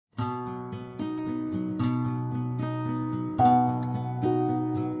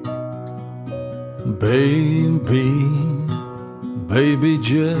Baby, baby,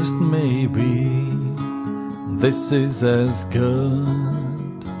 just maybe this is as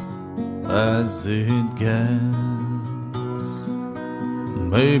good as it gets.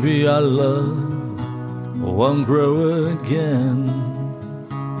 Maybe our love won't grow again.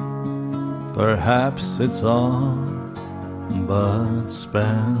 Perhaps it's all but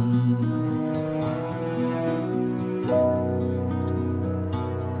spent.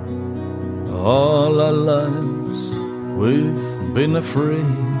 All our lives we've been afraid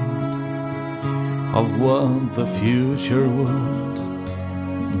of what the future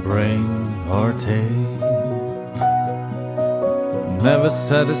would bring or take. Never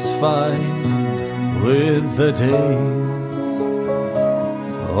satisfied with the days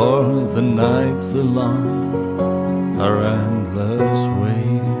or the nights along our endless ways.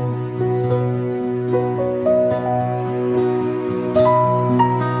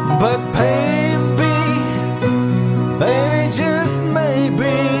 But baby, baby, just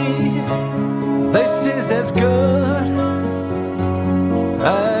maybe this is as good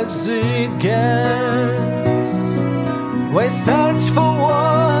as it gets. We search for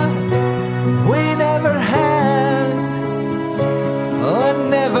what we never had or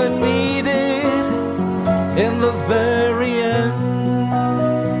never needed in the very end.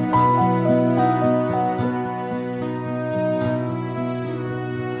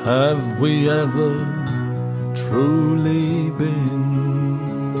 Have we ever truly been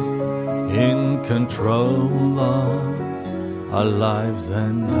in control of our lives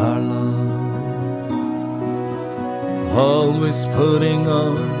and our love? Always putting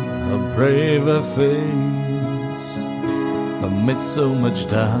on a braver face amid so much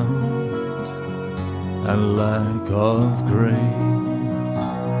doubt and lack of grace.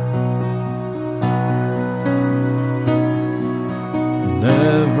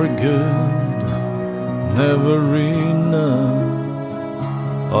 Never good, never enough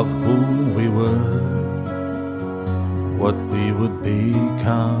of who we were, what we would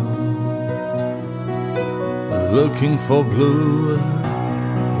become. Looking for bluer,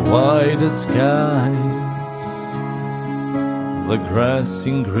 wider skies, the grass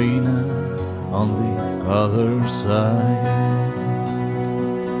seemed greener on the other side.